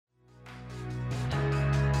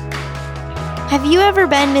Have you ever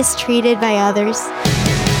been mistreated by others?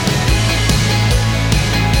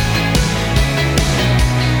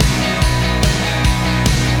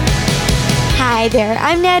 Hi there,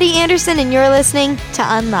 I'm Natty Anderson, and you're listening to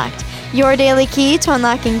Unlocked, your daily key to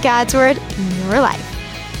unlocking God's Word in your life.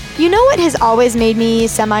 You know what has always made me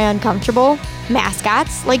semi-uncomfortable?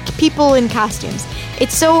 Mascots, like people in costumes.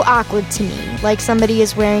 It's so awkward to me, like somebody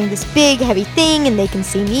is wearing this big, heavy thing and they can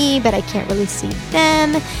see me, but I can't really see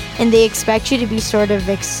them, and they expect you to be sort of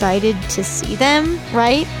excited to see them,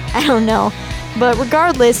 right? I don't know. But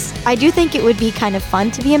regardless, I do think it would be kind of fun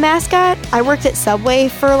to be a mascot. I worked at Subway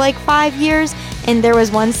for like 5 years, and there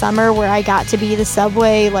was one summer where I got to be the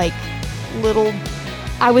Subway,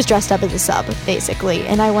 I was dressed up as a sub, basically,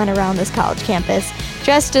 and I went around this college campus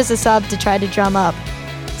dressed as a sub to try to drum up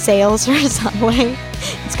sales for Subway.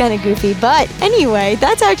 It's kind of goofy, but anyway,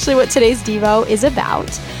 that's actually what today's Devo is about.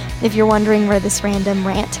 If you're wondering where this random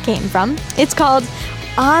rant came from, it's called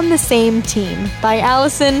On the Same Team by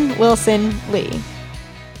Allison Wilson Lee.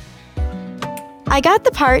 I got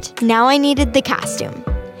the part, now I needed the costume.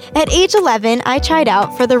 At age 11, I tried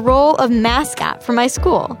out for the role of mascot for my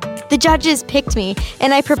school. The judges picked me,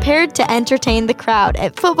 and I prepared to entertain the crowd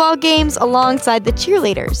at football games alongside the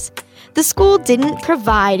cheerleaders. The school didn't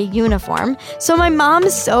provide a uniform, so my mom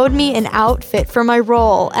sewed me an outfit for my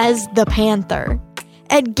role as the Panther.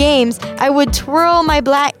 At games, I would twirl my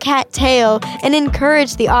black cat tail and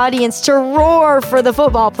encourage the audience to roar for the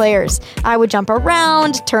football players. I would jump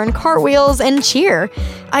around, turn cartwheels, and cheer.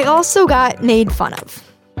 I also got made fun of.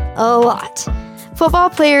 A lot. Football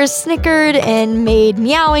players snickered and made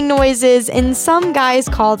meowing noises, and some guys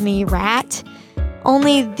called me Rat.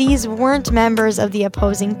 Only these weren't members of the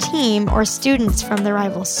opposing team or students from the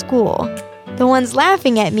rival school. The ones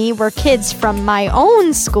laughing at me were kids from my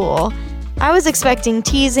own school. I was expecting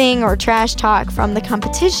teasing or trash talk from the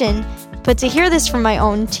competition, but to hear this from my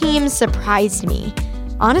own team surprised me.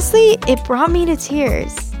 Honestly, it brought me to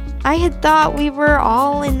tears. I had thought we were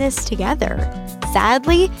all in this together.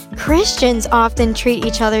 Sadly, Christians often treat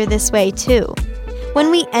each other this way too.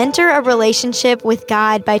 When we enter a relationship with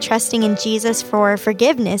God by trusting in Jesus for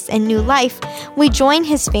forgiveness and new life, we join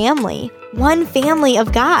His family, one family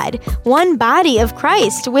of God, one body of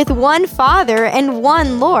Christ, with one Father and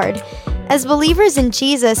one Lord. As believers in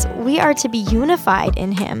Jesus, we are to be unified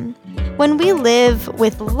in Him. When we live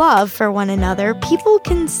with love for one another, people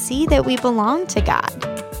can see that we belong to God.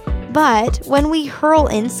 But when we hurl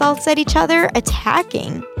insults at each other,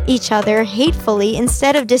 attacking each other hatefully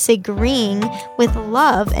instead of disagreeing with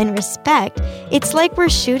love and respect, it's like we're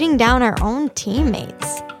shooting down our own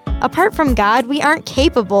teammates. Apart from God, we aren't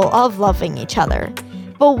capable of loving each other.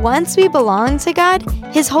 But once we belong to God,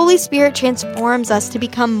 His Holy Spirit transforms us to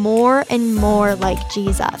become more and more like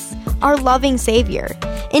Jesus, our loving Savior.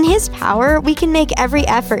 In His power, we can make every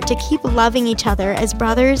effort to keep loving each other as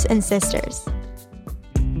brothers and sisters.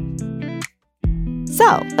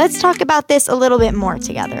 So, let's talk about this a little bit more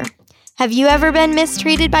together. Have you ever been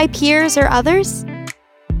mistreated by peers or others?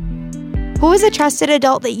 Who is a trusted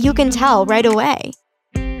adult that you can tell right away?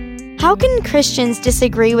 How can Christians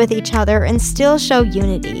disagree with each other and still show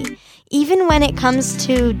unity, even when it comes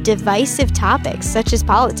to divisive topics such as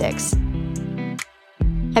politics?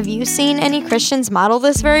 Have you seen any Christians model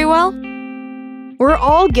this very well? We're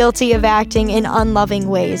all guilty of acting in unloving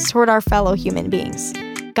ways toward our fellow human beings.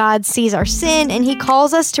 God sees our sin, and He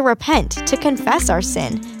calls us to repent, to confess our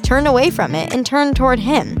sin, turn away from it, and turn toward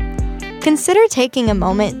Him. Consider taking a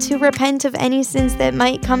moment to repent of any sins that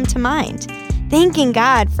might come to mind, thanking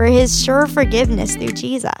God for His sure forgiveness through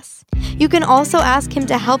Jesus. You can also ask Him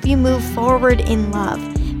to help you move forward in love,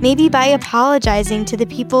 maybe by apologizing to the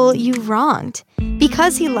people you wronged.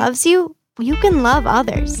 Because He loves you, you can love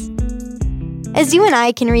others. As you and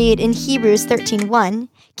I can read in Hebrews 13:1,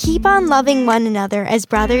 keep on loving one another as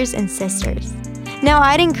brothers and sisters. Now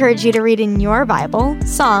I'd encourage you to read in your Bible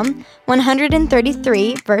Psalm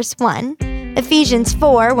 133, verse 1, Ephesians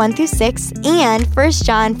 4, 1-6, and 1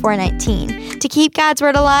 John 4:19 to keep God's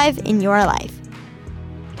Word alive in your life.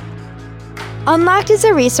 Unlocked is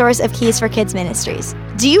a resource of Keys for Kids Ministries.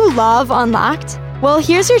 Do you love Unlocked? Well,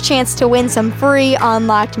 here's your chance to win some free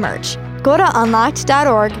Unlocked merch. Go to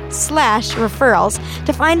unlocked.org/referrals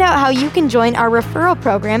to find out how you can join our referral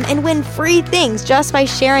program and win free things just by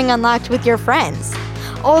sharing Unlocked with your friends.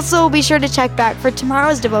 Also, be sure to check back for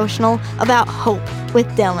tomorrow's devotional about hope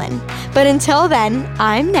with Dylan. But until then,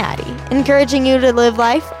 I'm Natty, encouraging you to live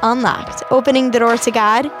life unlocked, opening the door to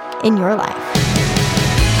God in your life.